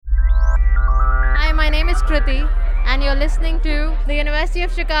name is Kriti, and you're listening to the University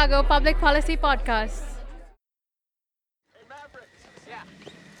of Chicago Public Policy Podcast. Hey, Maverick. Yeah.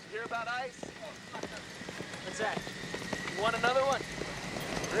 Hear about ice? What's that? You want another one?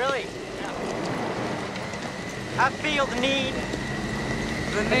 Really? Yeah. I feel the need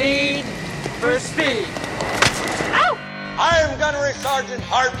for speed. Ow! I am Gunnery Sergeant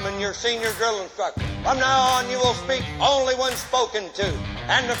Hardman, your senior drill instructor. From now on, you will speak only when spoken to,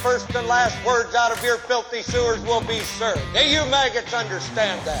 and the first and last words out of your filthy sewers will be sir. Do you maggots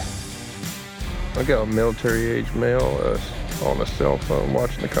understand that? I got a military-age male on a cell phone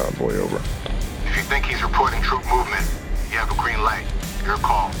watching the convoy over. If you think he's reporting troop movement, you have a green light. Your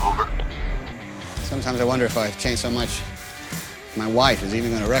call, over. Sometimes I wonder if I've changed so much, my wife is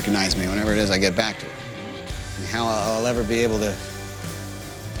even going to recognize me whenever it is I get back to her. And how I'll ever be able to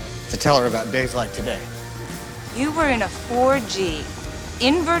tell her about days like today. You were in a 4G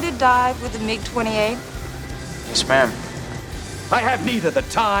inverted dive with the MiG-28? Yes, ma'am. I have neither the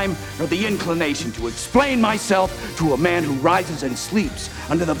time nor the inclination to explain myself to a man who rises and sleeps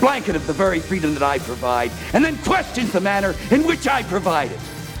under the blanket of the very freedom that I provide, and then questions the manner in which I provide it.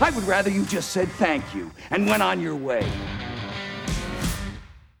 I would rather you just said thank you and went on your way.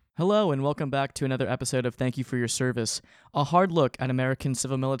 Hello and welcome back to another episode of Thank You for Your Service, a hard look at American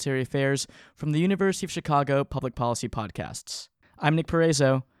civil military affairs from the University of Chicago Public Policy Podcasts. I'm Nick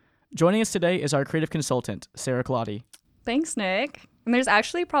Perezzo. Joining us today is our creative consultant, Sarah Claudy. Thanks, Nick. And there's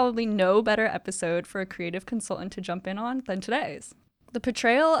actually probably no better episode for a creative consultant to jump in on than today's. The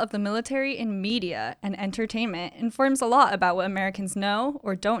portrayal of the military in media and entertainment informs a lot about what Americans know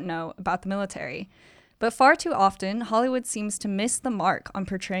or don't know about the military. But far too often, Hollywood seems to miss the mark on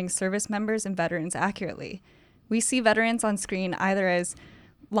portraying service members and veterans accurately. We see veterans on screen either as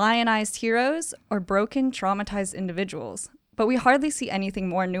lionized heroes or broken, traumatized individuals, but we hardly see anything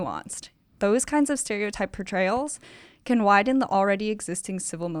more nuanced. Those kinds of stereotype portrayals can widen the already existing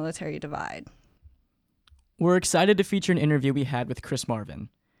civil-military divide. We're excited to feature an interview we had with Chris Marvin.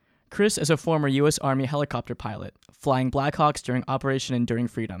 Chris is a former U.S. Army helicopter pilot, flying Blackhawks during Operation Enduring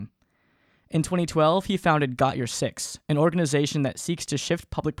Freedom. In 2012, he founded Got Your Six, an organization that seeks to shift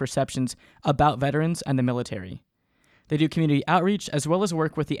public perceptions about veterans and the military. They do community outreach as well as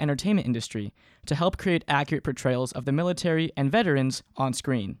work with the entertainment industry to help create accurate portrayals of the military and veterans on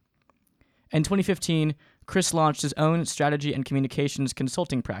screen. In 2015, Chris launched his own strategy and communications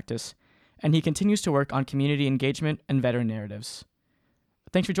consulting practice, and he continues to work on community engagement and veteran narratives.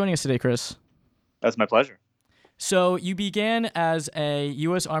 Thanks for joining us today, Chris. That's my pleasure. So you began as a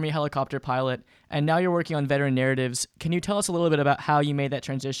U.S. Army helicopter pilot, and now you're working on veteran narratives. Can you tell us a little bit about how you made that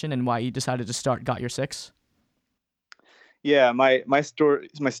transition and why you decided to start Got Your Six? Yeah, my story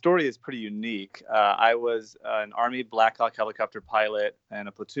is pretty unique. I was an Army Black Hawk helicopter pilot and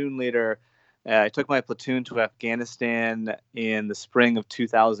a platoon leader. I took my platoon to Afghanistan in the spring of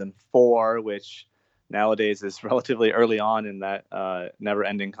 2004, which nowadays is relatively early on in that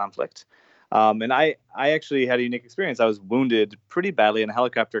never-ending conflict. And I actually had a unique experience. I was wounded pretty badly in a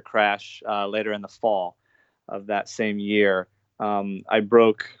helicopter crash later in the fall of that same year. I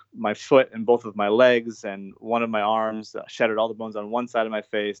broke my foot and both of my legs and one of my arms, shattered all the bones on one side of my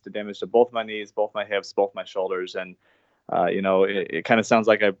face, did damage to both my knees, both my hips, both my shoulders. And, it kind of sounds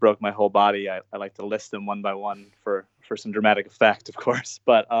like I broke my whole body. I like to list them one by one for some dramatic effect, of course.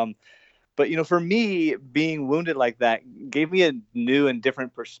 But for me, being wounded like that gave me a new and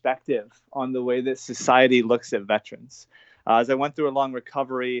different perspective on the way that society looks at veterans. As I went through a long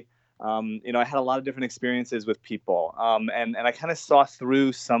recovery, I had a lot of different experiences with people, and I kind of saw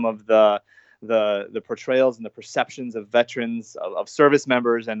through some of the portrayals and the perceptions of veterans, of service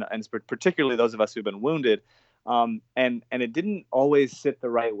members, and particularly those of us who've been wounded. And it didn't always sit the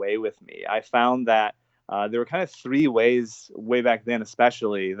right way with me. I found that there were kind of three ways, way back then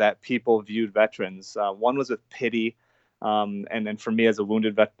especially, that people viewed veterans. One was with pity, and for me as a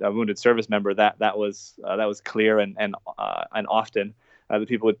wounded service member, that was clear and often that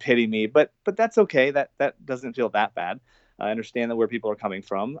people would pity me. But that's okay. That doesn't feel that bad. I understand that where people are coming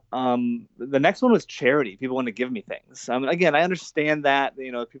from. The next one was charity. People want to give me things. Again, I understand that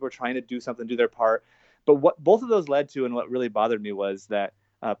people are trying to do something, do their part. But what both of those led to, and what really bothered me, was that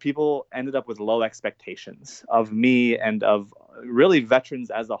people ended up with low expectations of me and of really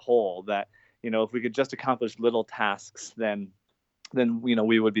veterans as a whole, that, if we could just accomplish little tasks, then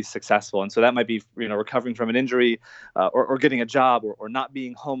we would be successful. And so that might be, recovering from an injury or getting a job or not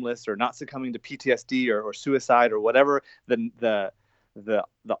being homeless or not succumbing to PTSD or suicide or whatever the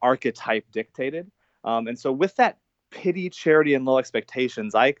archetype dictated. And so with that pity, charity, and low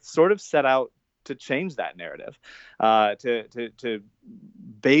expectations, I sort of set out to change that narrative, to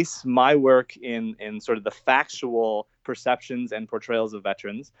base my work in sort of the factual perceptions and portrayals of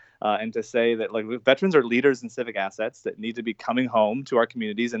veterans, and to say that like veterans are leaders and civic assets that need to be coming home to our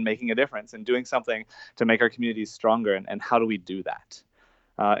communities and making a difference and doing something to make our communities stronger. And how do we do that?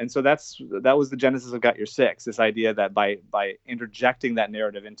 And so that was the genesis of Got Your Six, this idea that by interjecting that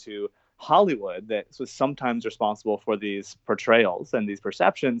narrative into Hollywood that was sometimes responsible for these portrayals and these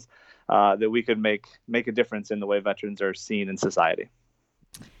perceptions, that we could make a difference in the way veterans are seen in society.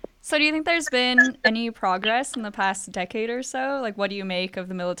 So do you think there's been any progress in the past decade or so? Like, what do you make of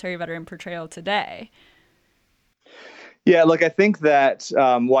the military veteran portrayal today? Yeah, look, I think that,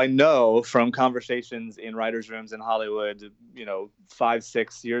 well, I know from conversations in writers' rooms in Hollywood,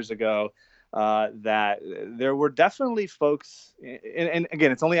 5-6 years ago, that there were definitely folks, and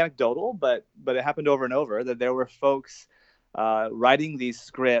again, it's only anecdotal, but it happened over and over, that there were folks writing these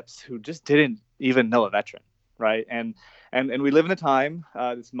scripts who just didn't even know a veteran, right? And we live in a time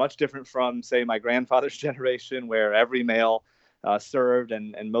that's much different from, say, my grandfather's generation, where every male served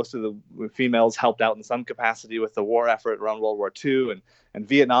and most of the females helped out in some capacity with the war effort around World War II, and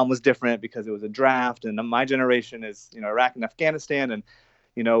Vietnam was different because it was a draft, and my generation is Iraq and Afghanistan, and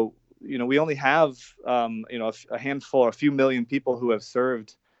we only have a handful, a few million people who have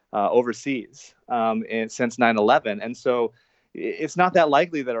served overseas since 9/11, and so it's not that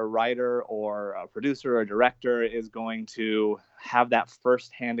likely that a writer or a producer or a director is going to have that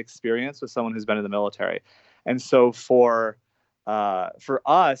firsthand experience with someone who's been in the military. And so for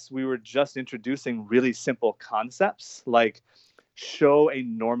us, we were just introducing really simple concepts like show a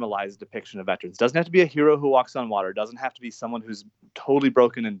normalized depiction of veterans. Doesn't have to be a hero who walks on water. Doesn't have to be someone who's totally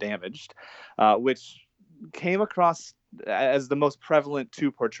broken and damaged, which came across as the most prevalent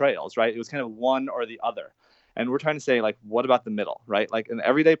two portrayals, right? It was kind of one or the other. And we're trying to say, like, what about the middle, right? Like an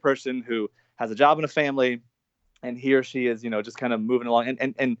everyday person who has a job and a family, and he or she is, just kind of moving along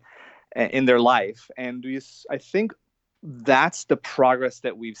and in their life. And I think that's the progress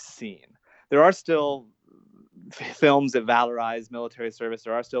that we've seen. There are still films that valorize military service.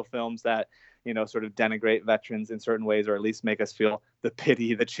 There are still films that, sort of denigrate veterans in certain ways, or at least make us feel the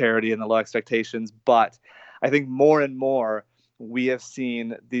pity, the charity, and the low expectations. But I think more and more, we have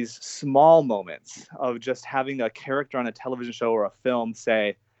seen these small moments of just having a character on a television show or a film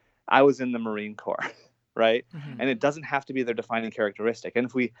say, I was in the Marine Corps, right? Mm-hmm. And it doesn't have to be their defining characteristic.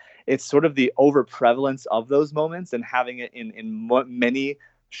 And it's sort of the overprevalence of those moments and having it in many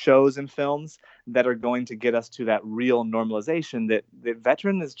shows and films that are going to get us to that real normalization that the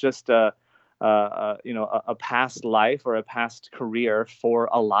veteran is just a past life or a past career for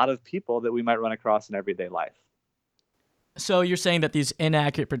a lot of people that we might run across in everyday life. So you're saying that these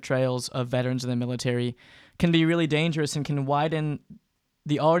inaccurate portrayals of veterans in the military can be really dangerous and can widen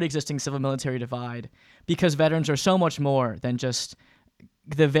the already existing civil-military divide because veterans are so much more than just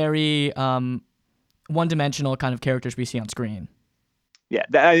the very one-dimensional kind of characters we see on screen. Yeah,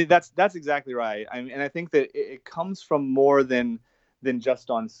 that's exactly right. And I think that it comes from more than just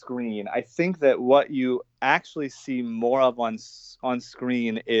on screen. I think that what you actually see more of on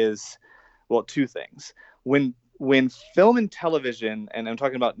screen is, well, two things. When film and television, and I'm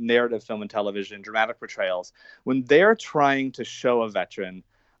talking about narrative film and television, dramatic portrayals, when they're trying to show a veteran,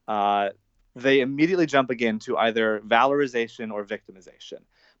 they immediately jump again to either valorization or victimization.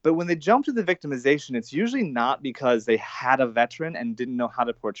 But when they jump to the victimization, it's usually not because they had a veteran and didn't know how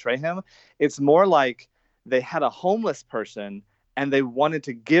to portray him. It's more like they had a homeless person and they wanted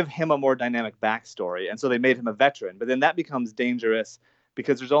to give him a more dynamic backstory. And so they made him a veteran. But then that becomes dangerous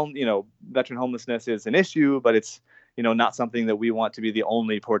because there's only, veteran homelessness is an issue, but it's, not something that we want to be the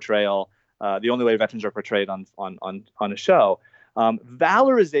only portrayal, the only way veterans are portrayed on a show.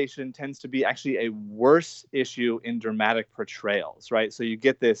 Valorization tends to be actually a worse issue in dramatic portrayals, right? So you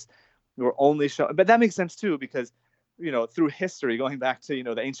get this, we're only showing, but that makes sense too, because, through history, going back to,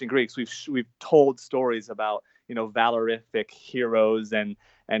 the ancient Greeks, we've told stories about, valorific heroes and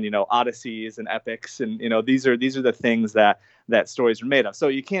Odysseys and epics. And, these are the things that stories are made of. So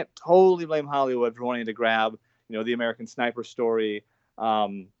you can't totally blame Hollywood for wanting to grab, the American Sniper story, or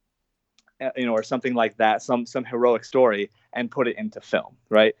something like that, some heroic story, and put it into film,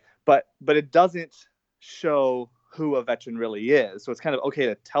 right? But it doesn't show who a veteran really is. So it's kind of okay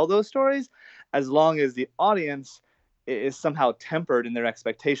to tell those stories as long as the audience is somehow tempered in their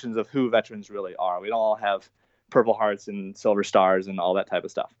expectations of who veterans really are. We don't all have Purple Hearts and Silver Stars and all that type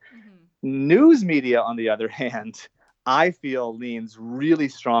of stuff. Mm-hmm. News media, on the other hand, I feel leans really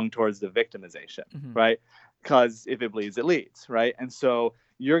strong towards the victimization, mm-hmm. right? Because if it bleeds, it leads, right? And so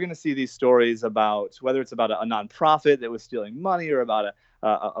you're going to see these stories about whether it's about a nonprofit that was stealing money or about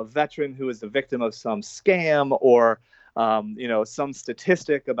a veteran who is the victim of some scam or some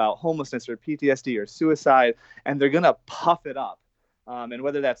statistic about homelessness or PTSD or suicide, and they're going to puff it up. And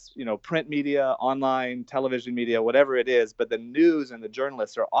whether that's, print media, online, television media, whatever it is, but the news and the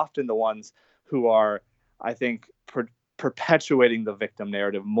journalists are often the ones who are, I think, perpetuating the victim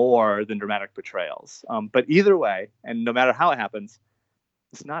narrative more than dramatic portrayals. But either way, and no matter how it happens,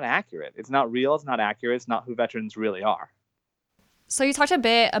 it's not accurate. It's not real. It's not accurate. It's not who veterans really are. So you talked a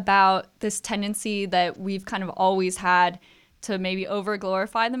bit about this tendency that we've kind of always had to maybe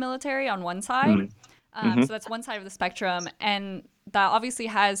over-glorify the military on one side. So that's one side of the spectrum. And that obviously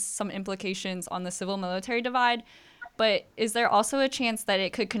has some implications on the civil-military divide. But is there also a chance that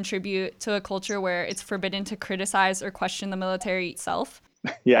it could contribute to a culture where it's forbidden to criticize or question the military itself?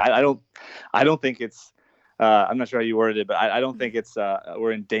 Yeah, I don't think it's, I'm not sure how you worded it, but I don't think it's,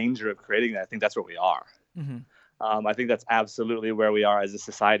 we're in danger of creating that. I think that's where we are. I think that's absolutely where we are as a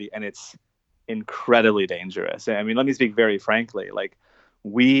society, and it's incredibly dangerous. I mean, let me speak very frankly. Like,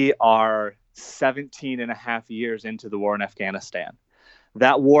 we are 17 and a half years into the war in Afghanistan.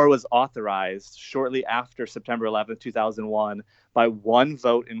 That war was authorized shortly after September 11th, 2001, by one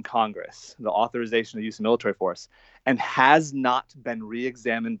vote in Congress, the authorization of use of military force, and has not been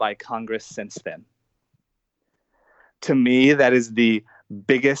re-examined by Congress since then. To me, that is the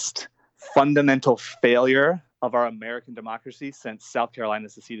biggest fundamental failure of our American democracy since South Carolina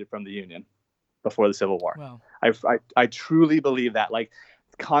seceded from the Union before the Civil War. Wow. I truly believe that. Like,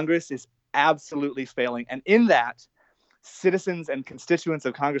 Congress is absolutely failing. And in that, citizens and constituents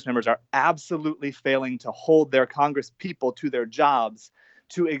of Congress members are absolutely failing to hold their Congress people to their jobs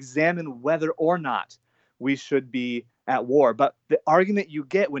to examine whether or not we should be at war. But the argument you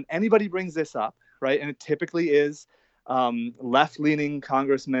get when anybody brings this up, right, and it typically is left-leaning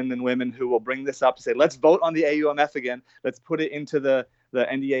congressmen and women who will bring this up to say, let's vote on the AUMF again. Let's put it into the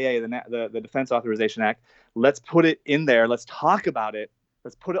NDAA, the Defense Authorization Act. Let's put it in there. Let's talk about it.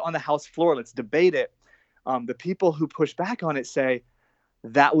 Let's put it on the House floor. Let's debate it. The people who push back on it say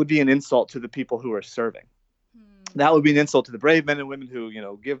that would be an insult to the people who are serving. That would be an insult to the brave men and women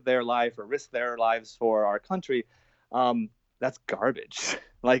who, give their life or risk their lives for our country. That's garbage.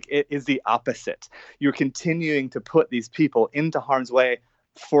 Like, it is the opposite. You're continuing to put these people into harm's way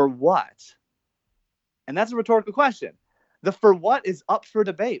for what? And that's a rhetorical question. The for what is up for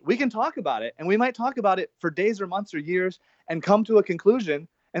debate. We can talk about it, and we might talk about it for days or months or years and come to a conclusion.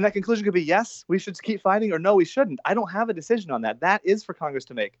 And that conclusion could be, yes, we should keep fighting, or no, we shouldn't. I don't have a decision on that. That is for Congress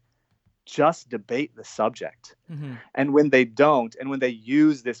to make. Just debate the subject. And when they don't, and when they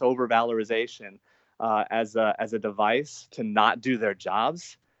use this overvalorization as a device to not do their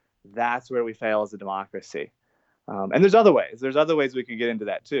jobs, that's where we fail as a democracy. And there's other ways. There's other ways we can get into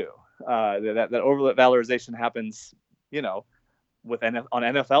that too. That overvalorization happens, on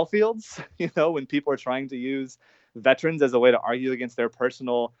NFL fields. When people are trying to use veterans as a way to argue against their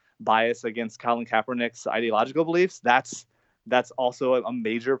personal bias against Colin Kaepernick's ideological beliefs. That's also a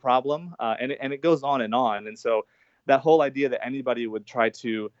major problem, and it goes on. And so that whole idea that anybody would try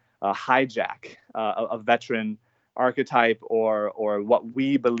to hijack a veteran archetype or what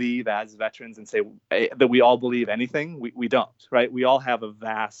we believe as veterans and say that we all believe anything, we don't, right? We all have a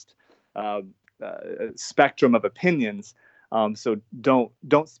vast spectrum of opinions. So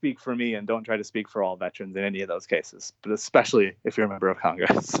don't speak for me, and don't try to speak for all veterans in any of those cases, but especially if you're a member of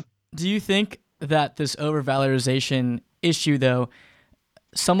Congress. Do you think that this overvalorization issue, though,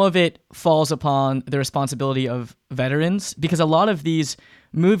 some of it falls upon the responsibility of veterans? Because a lot of these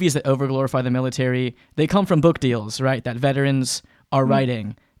movies that overglorify the military, they come from book deals, right, that veterans are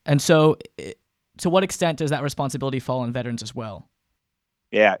writing. And so to what extent does that responsibility fall on veterans as well?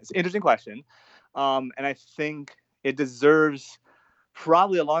 Yeah, it's an interesting question. And I think it deserves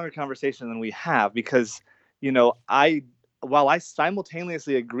probably a longer conversation than we have, because, while I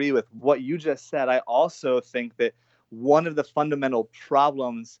simultaneously agree with what you just said, I also think that one of the fundamental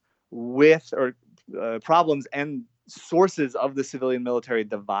problems problems and sources of the civilian military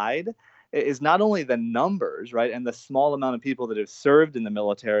divide is not only the numbers, right, and the small amount of people that have served in the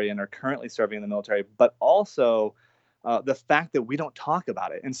military and are currently serving in the military, but also the fact that we don't talk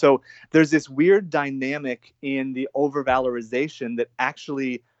about it. And so there's this weird dynamic in the overvalorization that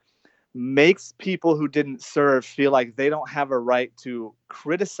actually makes people who didn't serve feel like they don't have a right to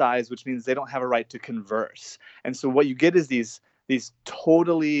criticize, which means they don't have a right to converse. And so what you get is these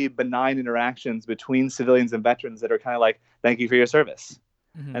totally benign interactions between civilians and veterans that are kind of like, thank you for your service.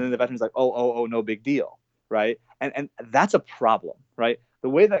 And then the veteran's like, oh, no big deal, right? And that's a problem, right? The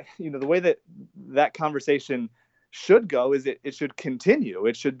way that conversation should go is it should continue.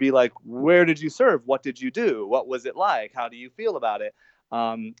 It should be like, where did you serve? What did you do? What was it like? How do you feel about it?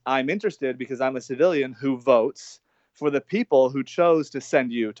 I'm interested because I'm a civilian who votes for the people who chose to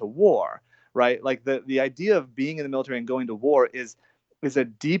send you to war, right? Like the idea of being in the military and going to war is a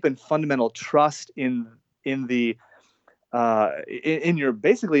deep and fundamental trust in the in your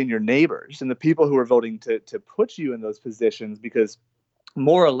basically in your neighbors and the people who are voting to put you in those positions, because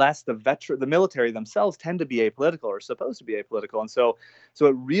more or less the military themselves tend to be apolitical or supposed to be apolitical, and so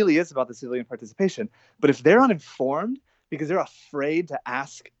it really is about the civilian participation. But if they're uninformed because they're afraid to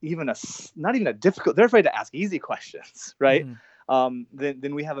ask not even a difficult, they're afraid to ask easy questions, right?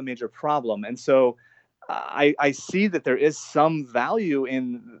 Then we have a major problem. And so I see that there is some value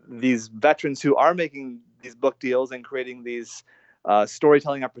in these veterans who are making these book deals and creating these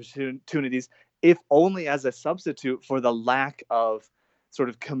storytelling opportunities, if only as a substitute for the lack of sort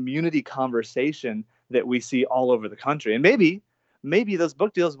of community conversation that we see all over the country. And maybe those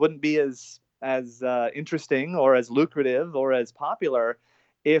book deals wouldn't be as interesting or as lucrative or as popular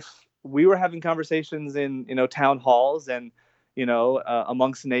if we were having conversations in town halls and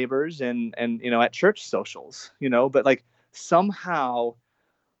amongst neighbors and at church socials, but like somehow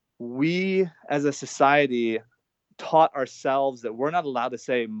we as a society taught ourselves that we're not allowed to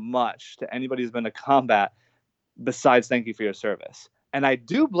say much to anybody who's been to combat besides thank you for your service. And I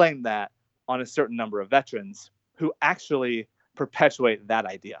do blame that on a certain number of veterans who actually perpetuate that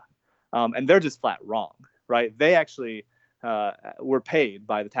idea. And they're just flat wrong, right? They actually were paid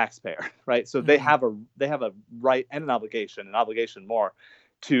by the taxpayer, right? So they have a right and an obligation more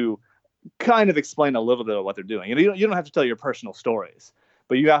to kind of explain a little bit of what they're doing. You don't have to tell your personal stories,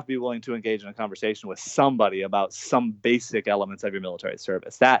 but you have to be willing to engage in a conversation with somebody about some basic elements of your military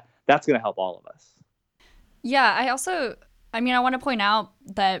service. That's going to help all of us. Yeah, I want to point out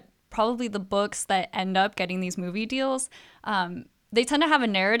that probably the books that end up getting these movie deals, they tend to have a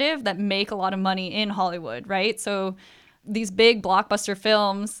narrative that make a lot of money in Hollywood, right? So these big blockbuster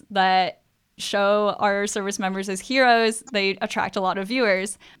films that show our service members as heroes, they attract a lot of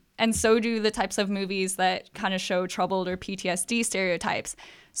viewers. And so do the types of movies that kind of show troubled or PTSD stereotypes.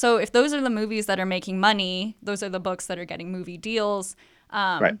 So if those are the movies that are making money, those are the books that are getting movie deals.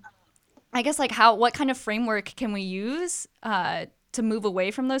 Right. I guess what kind of framework can we use to move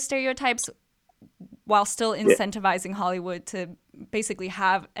away from those stereotypes while still incentivizing Hollywood to basically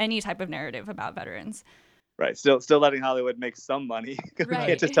have any type of narrative about veterans? Right. Still letting Hollywood make some money. We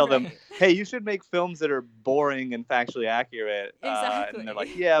can't just tell them, hey, you should make films that are boring and factually accurate. Exactly. And they're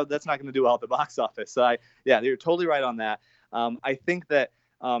like, yeah, that's not going to do well at the box office. So you're totally right on that. I think that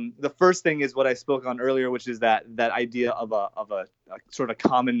the first thing is what I spoke on earlier, which is that idea of a sort of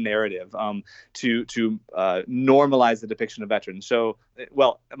common narrative to normalize the depiction of veterans. So,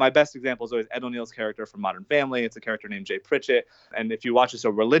 my best example is always Ed O'Neill's character from Modern Family. It's a character named Jay Pritchett. And if you watch it so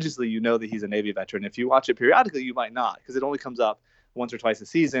religiously, you know that he's a Navy veteran. If you watch it periodically, you might not, because it only comes up once or twice a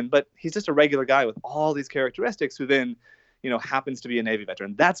season. But he's just a regular guy with all these characteristics who then, happens to be a Navy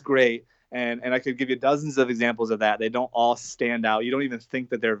veteran. That's great. And I could give you dozens of examples of that. They don't all stand out. You don't even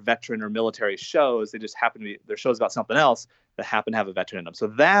think that they're veteran or military shows. They just happen to be, they're shows about something else that happen to have a veteran in them. So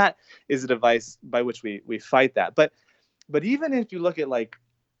that is a device by which we fight that. But even if you look at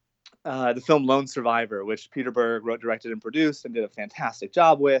the film Lone Survivor, which Peter Berg wrote, directed, and produced and did a fantastic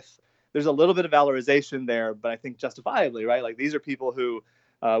job with, there's a little bit of valorization there, but I think justifiably, right? Like these are people who,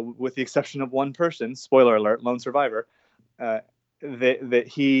 with the exception of one person, spoiler alert, Lone Survivor, that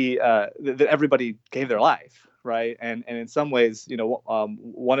everybody gave their life, right? And in some ways,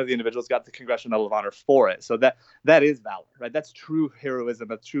 one of the individuals got the Congressional Medal of Honor for it. So that is valor, right? That's true heroism.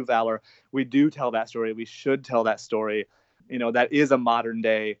 That's true valor. We do tell that story. We should tell that story. That is a modern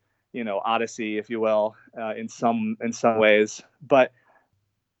day, Odyssey, if you will, in some ways. But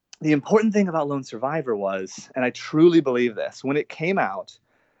the important thing about Lone Survivor was, and I truly believe this, when it came out,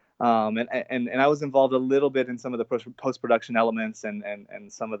 and I was involved a little bit in some of the post-production elements and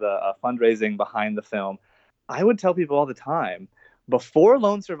some of the fundraising behind the film. I would tell people all the time, before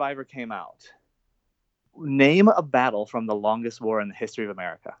Lone Survivor came out, name a battle from the longest war in the history of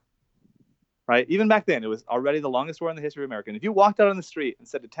America. Right? Even back then, it was already the longest war in the history of America. And if you walked out on the street and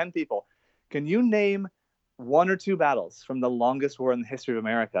said to 10 people, can you name one or two battles from the longest war in the history of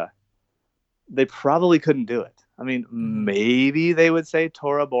America? They probably couldn't do it. I mean, maybe they would say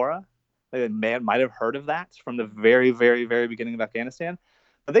Tora Bora. They might have heard of that from the very, very, very beginning of Afghanistan.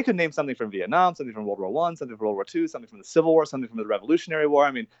 But they could name something from Vietnam, something from World War I, something from World War II, something from the Civil War, something from the Revolutionary War.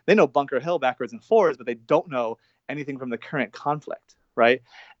 I mean, they know Bunker Hill backwards and forwards, but they don't know anything from the current conflict, right?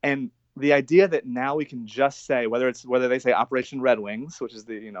 And the idea that now we can just say, whether they say Operation Red Wings, which is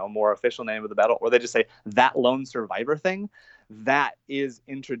the more official name of the battle, or they just say that Lone Survivor thing, that is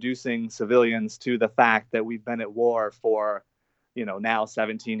introducing civilians to the fact that we've been at war for now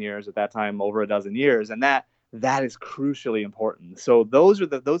 17 years, at that time over a dozen years, and that is crucially important. So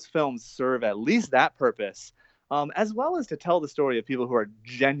those films serve at least that purpose, as well as to tell the story of people who are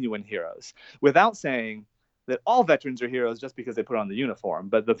genuine heroes, without saying that all veterans are heroes just because they put on the uniform.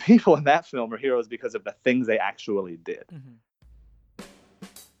 But the people in that film are heroes because of the things they actually did. Mm-hmm.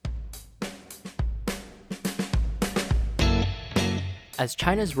 As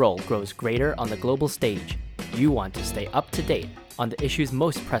China's role grows greater on the global stage, you want to stay up to date on the issues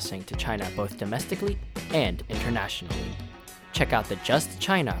most pressing to China both domestically and internationally. Check out the Just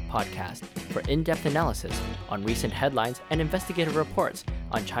China podcast for in-depth analysis on recent headlines and investigative reports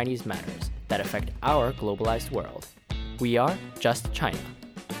on Chinese matters that affect our globalized world. We are Just China.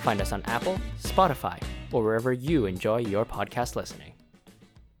 Find us on Apple, Spotify, or wherever you enjoy your podcast listening.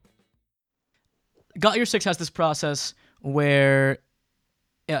 Got Your Six has this process where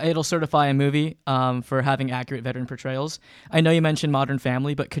it'll certify a movie for having accurate veteran portrayals. I know you mentioned Modern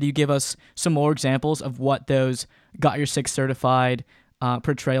Family, but could you give us some more examples of what those Got Your Six certified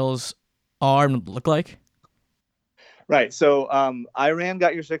portrayals are and look like? Right. So I ran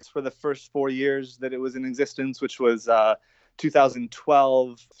Got Your Six for the first 4 years that it was in existence, which was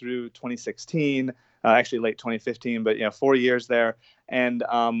 2012 through 2016, actually late 2015, but 4 years there. And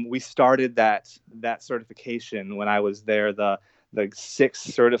we started that certification when I was there, the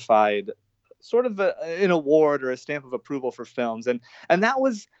sixth certified sort of an award or a stamp of approval for films. And that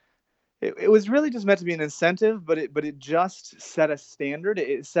was, it was really just meant to be an incentive, but it just set a standard.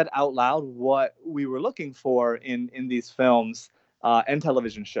 It said out loud what we were looking for in these films and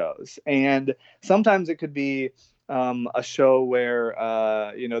television shows. And sometimes it could be a show where,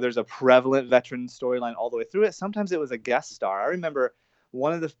 there's a prevalent veteran storyline all the way through it. Sometimes it was a guest star. I remember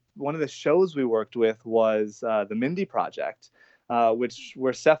one of the shows we worked with was the Mindy Project,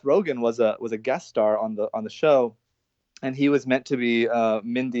 where Seth Rogen was a guest star on the show, and he was meant to be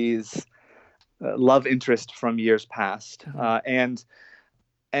Mindy's love interest from years past. And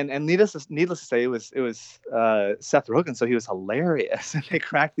needless to say, it was Seth Rogen, so he was hilarious, and they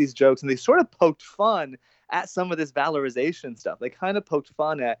cracked these jokes, and they sort of poked fun at some of this valorization stuff. They kind of poked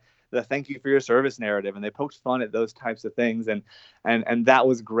fun at the thank you for your service narrative, and they poked fun at those types of things, and that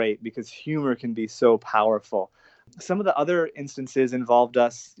was great because humor can be so powerful. Some of the other instances involved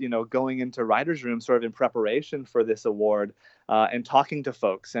us, going into writers' rooms sort of in preparation for this award and talking to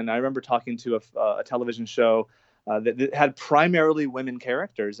folks. And I remember talking to a television show that had primarily women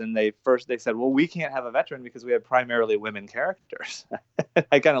characters. And they said, well, we can't have a veteran because we have primarily women characters.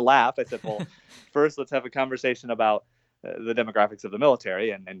 I kind of laughed. I said, well, first, let's have a conversation about the demographics of the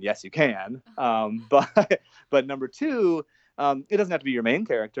military. And yes, you can. But number two, it doesn't have to be your main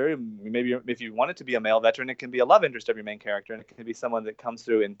character. Maybe if you want it to be a male veteran, it can be a love interest of your main character, and it can be someone that comes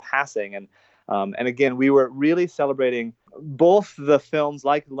through in passing. And again, we were really celebrating both the films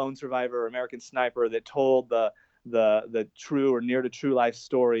like Lone Survivor or American Sniper that told the true or near to true life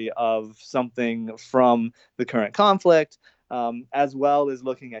story of something from the current conflict, as well as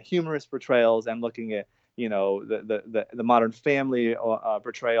looking at humorous portrayals and looking at the Modern Family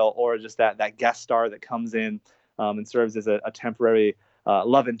portrayal, or just that guest star that comes in and serves as a temporary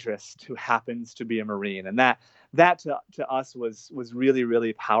love interest who happens to be a Marine. And that to us was really,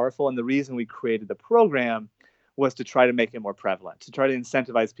 really powerful. And the reason we created the program was to try to make it more prevalent, to try to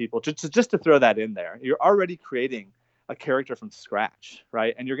incentivize people just to throw that in there. You're already creating a character from scratch,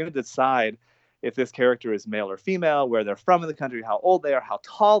 right? And you're going to decide if this character is male or female, where they're from in the country, how old they are, how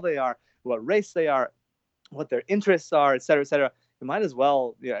tall they are, what race they are, what their interests are, et cetera, et cetera. You might as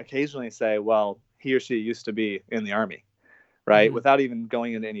well occasionally say, well, he or she used to be in the Army, right? Mm-hmm. Without even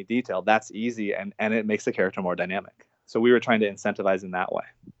going into any detail. That's easy, and it makes the character more dynamic. So we were trying to incentivize in that way.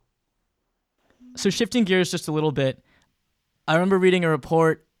 So shifting gears just a little bit, I remember reading a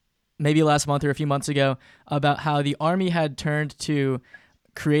report maybe last month or a few months ago about how the Army had turned to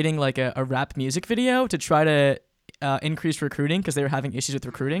creating like a rap music video to try to increase recruiting because they were having issues with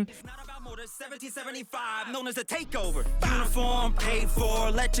recruiting. 1775, known as the takeover. Uniform paid for,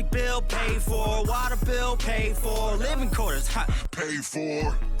 electric bill paid for, water bill paid for, living quarters paid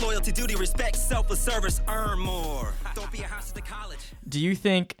for. Loyalty, duty, respect, selfless service, earn more. Don't be a house at the college. Do you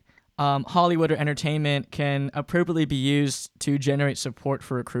think Hollywood or entertainment can appropriately be used to generate support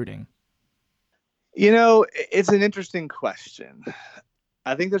for recruiting? It's an interesting question.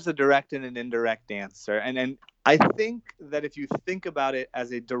 I think there's a direct and an indirect answer. And I think that if you think about it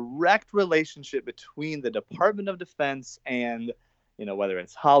as a direct relationship between the Department of Defense and, whether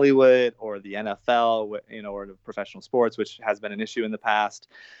it's Hollywood or the NFL, or the professional sports, which has been an issue in the past,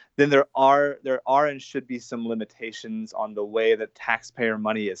 then there are and should be some limitations on the way that taxpayer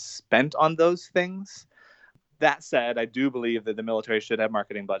money is spent on those things. That said, I do believe that the military should have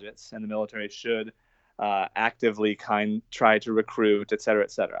marketing budgets, and the military should actively try to recruit, et cetera,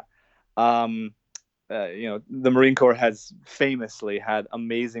 et cetera. The Marine Corps has famously had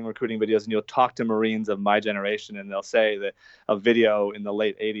amazing recruiting videos, and you'll talk to Marines of my generation, and they'll say that a video in the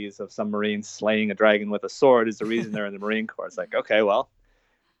late 80s of some Marines slaying a dragon with a sword is the reason they're in the Marine Corps. It's like, okay, well,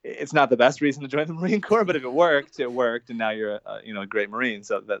 it's not the best reason to join the Marine Corps, but if it worked, and now you're a great Marine.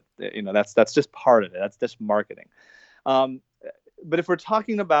 So that's just part of it. That's just marketing. But if we're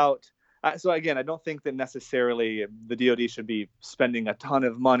talking about, so again, I don't think that necessarily the DoD should be spending a ton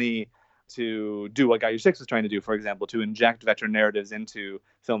of money to do what Guy 6 was trying to do, for example, to inject veteran narratives into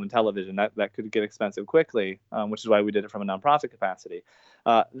film and television. That could get expensive quickly, which is why we did it from a nonprofit capacity.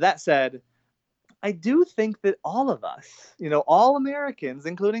 That said, I do think that all of us, all Americans,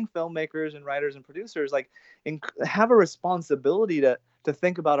 including filmmakers and writers and producers, have a responsibility to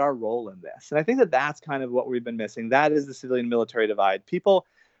think about our role in this. And I think that that's kind of what we've been missing. That is the civilian military divide. People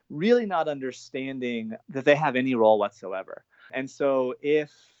really not understanding that they have any role whatsoever. And so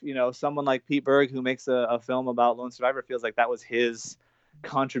if, someone like Pete Berg, who makes a film about lone survivor, feels like that was his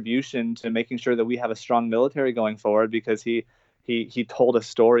contribution to making sure that we have a strong military going forward, because he told a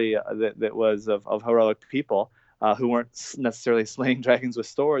story that was of heroic people who weren't necessarily slaying dragons with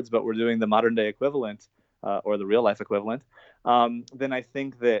swords, but were doing the modern day equivalent or the real life equivalent, then I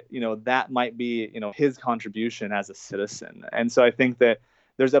think that, that might be, his contribution as a citizen. And so I think that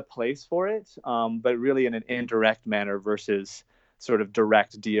there's a place for it, but really in an indirect manner versus sort of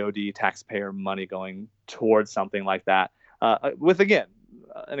direct DoD taxpayer money going towards something like that, with, again,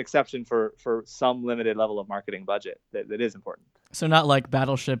 an exception for some limited level of marketing budget that is important. So not like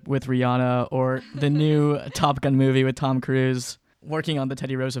Battleship with Rihanna or the new Top Gun movie with Tom Cruise working on the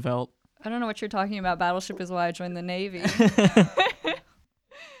Teddy Roosevelt. I don't know what you're talking about. Battleship is why I joined the Navy.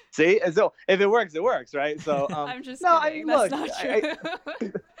 See, so if it works, it works, right? So I'm just kidding. That's not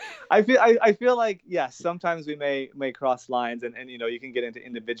true. I feel like, yes, sometimes we may cross lines, and you can get into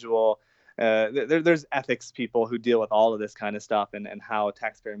individual. There's ethics people who deal with all of this kind of stuff and how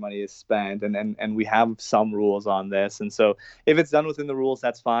taxpayer money is spent, and we have some rules on this. And so if it's done within the rules,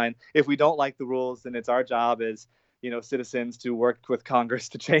 that's fine. If we don't like the rules, then it's our job as citizens to work with Congress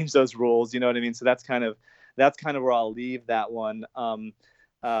to change those rules. You know what I mean? So that's kind of where I'll leave that one.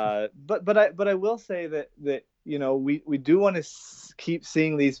 But I will say that we do want to keep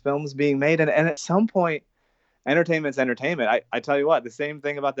seeing these films being made, and at some point, entertainment's entertainment. I tell you what, the same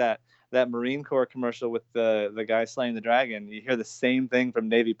thing about that Marine Corps commercial with the guy slaying the dragon. You hear the same thing from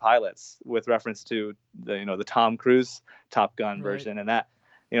Navy pilots with reference to the Tom Cruise Top Gun version, and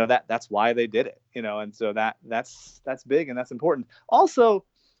that's why they did it. And so that's big and that's important. Also,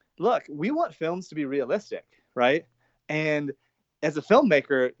 look, we want films to be realistic, right? And as a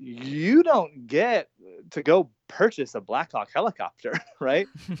filmmaker, you don't get to go purchase a Black Hawk helicopter, right?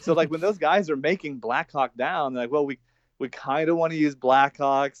 So when those guys are making Black Hawk Down, they're like, well, we kind of want to use Black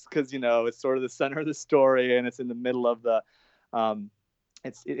Hawks because it's sort of the center of the story and it's in the middle of the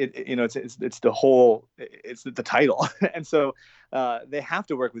it's the title. And so they have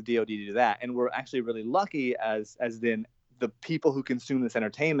to work with DoD to do that. And we're actually really lucky as then the people who consume this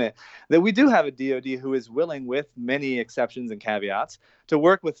entertainment, that we do have a DoD who is willing, with many exceptions and caveats, to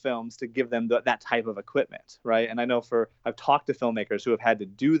work with films to give them that type of equipment, right? And I know I've talked to filmmakers who have had to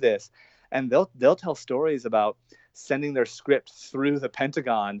do this, and they'll tell stories about sending their script through the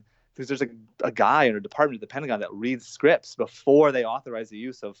Pentagon, because there's a guy in a department at the Pentagon that reads scripts before they authorize the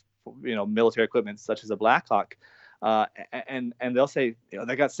use of military equipment such as a Black Hawk. And they'll say,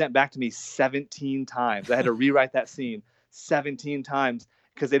 they got sent back to me 17 times. I had to rewrite that scene 17 times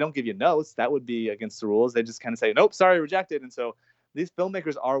because they don't give you notes. That would be against the rules. They just kind of say, nope, sorry, rejected. And so these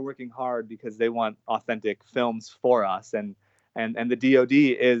filmmakers are working hard because they want authentic films for us. And the DoD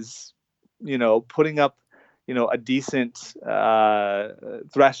is, putting up, a decent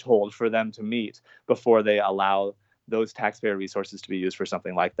threshold for them to meet before they allow those taxpayer resources to be used for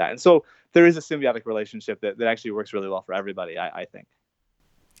something like that. And so there is a symbiotic relationship that actually works really well for everybody, I think.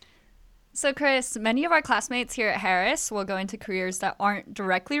 So, Chris, many of our classmates here at Harris will go into careers that aren't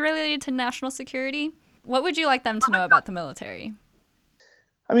directly related to national security. What would you like them to know about the military?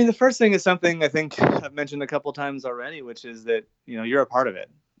 I mean, the first thing is something I think I've mentioned a couple times already, which is that, you're a part of it.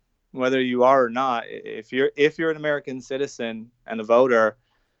 Whether you are or not, if you're an American citizen and a voter,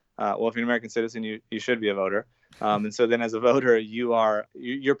 if you're an American citizen, you should be a voter. And so then as a voter,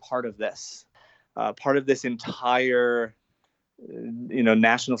 you're part of this entire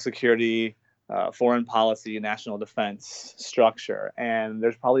national security, foreign policy, national defense structure. And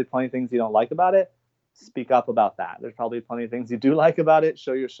there's probably plenty of things you don't like about it. Speak up about that. There's probably plenty of things you do like about it.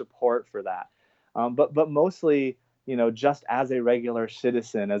 Show your support for that. But mostly, just as a regular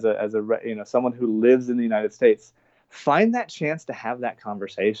citizen, as someone who lives in the United States, find that chance to have that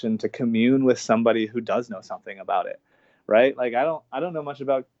conversation, to commune with somebody who does know something about it, right? Like I don't know much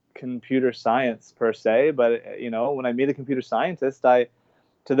about computer science per se, but when I meet a computer scientist,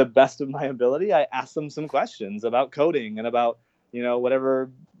 to the best of my ability, I ask them some questions about coding and about whatever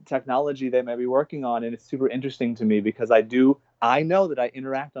technology they may be working on, and it's super interesting to me because I know that I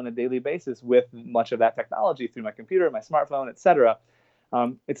interact on a daily basis with much of that technology through my computer, my smartphone, etc.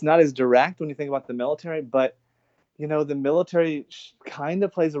 It's not as direct when you think about the military, but the military kind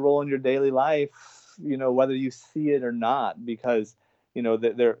of plays a role in your daily life, whether you see it or not, because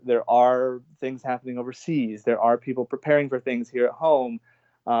there are things happening overseas. There are people preparing for things here at home.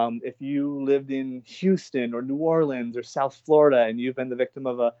 If you lived in Houston or New Orleans or South Florida and you've been the victim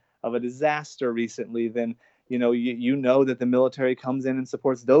of a disaster recently, then you know that the military comes in and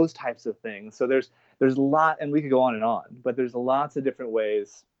supports those types of things. So there's a lot, and we could go on, but there's lots of different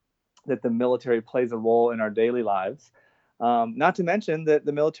ways that the military plays a role in our daily lives. Not to mention that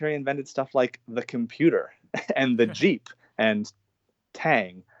the military invented stuff like the computer and the Jeep and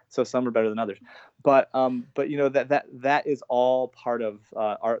Tang. So some are better than others, but that is all part of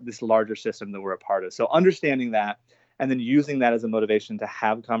this larger system that we're a part of. So understanding that, and then using that as a motivation to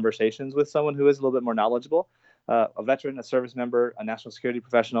have conversations with someone who is a little bit more knowledgeable, a veteran, a service member, a national security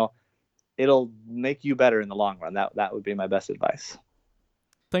professional, it'll make you better in the long run. That would be my best advice.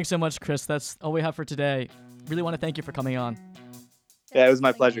 Thanks so much, Chris. That's all we have for today. Really want to thank you for coming on. Yeah, it was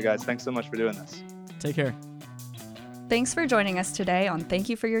my pleasure, guys. Thanks so much for doing this. Take care. Thanks for joining us today on Thank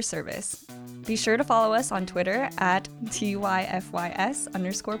You for Your Service. Be sure to follow us on Twitter at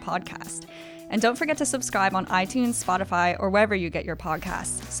TYFYS_podcast. And don't forget to subscribe on iTunes, Spotify, or wherever you get your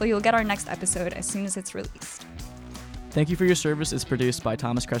podcasts, so you'll get our next episode as soon as it's released. Thank You for Your Service is produced by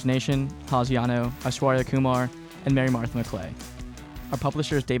Thomas Krasnation, Haziano, Aishwarya Kumar, and Mary Martha McClay. Our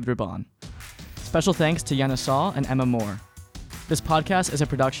publisher is David Raban. Special thanks to Yana Saul and Emma Moore. This podcast is a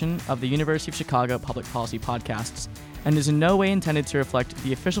production of the University of Chicago Public Policy Podcasts and is in no way intended to reflect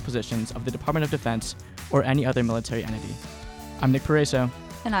the official positions of the Department of Defense or any other military entity. I'm Nick Pereso.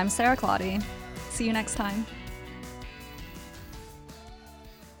 And I'm Sarah Claudy. See you next time.